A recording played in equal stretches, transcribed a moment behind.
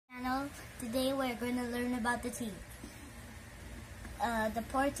channel. Today we're going to learn about the teeth. The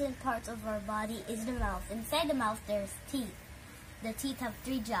important part of our body is the mouth. Inside the mouth there's teeth. The teeth have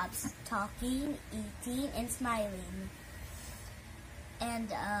 3 jobs: talking, eating, and smiling. And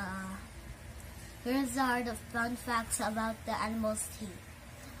here's are the fun facts about the animal's teeth.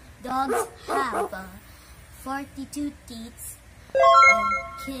 Dogs have 42 teeth,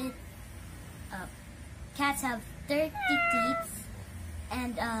 and cats have 30 teeth,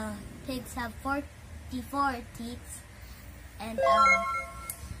 and pigs have 44 teeth, and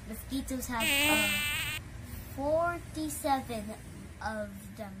mosquitoes have 47 of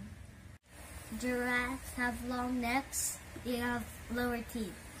them. Giraffes have long necks. They have lower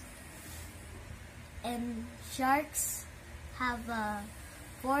teeth. And sharks have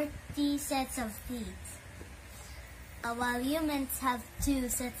 40 sets of teeth. While humans have 2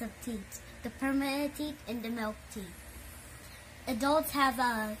 sets of teeth, the permanent teeth and the milk teeth. Adults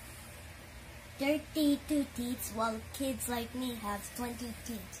have 32 teeth, while kids like me have 20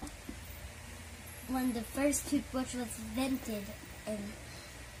 teeth. When the first toothbrush was invented in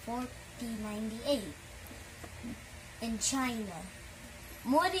 1498 in China.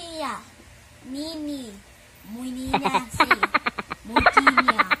 Moria, Mimi, Munina, si,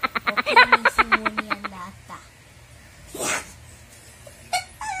 Mutinia, Okini, Simunianata.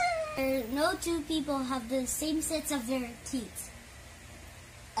 No 2 people have the same sets of their teeth,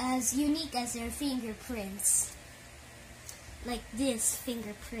 as unique as their fingerprints, like this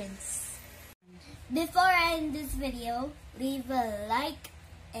fingerprints. Before I end this video, leave a like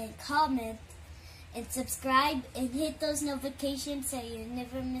and comment and subscribe and hit those notifications so you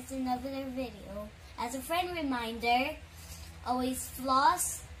never miss another video. As a friend reminder, always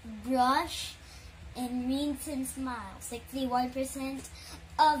floss, brush, and rinse and smile. 61%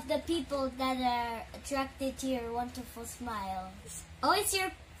 of the people that are attracted to your wonderful smiles. Always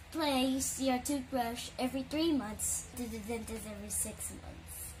replace your toothbrush every 3 months, to the dentist every 6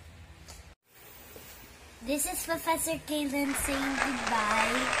 months. This is Professor Calen saying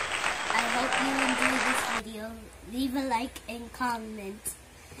goodbye. I hope you enjoyed this video. Leave a like and comment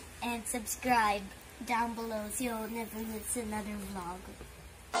and subscribe down below so you'll never miss another vlog.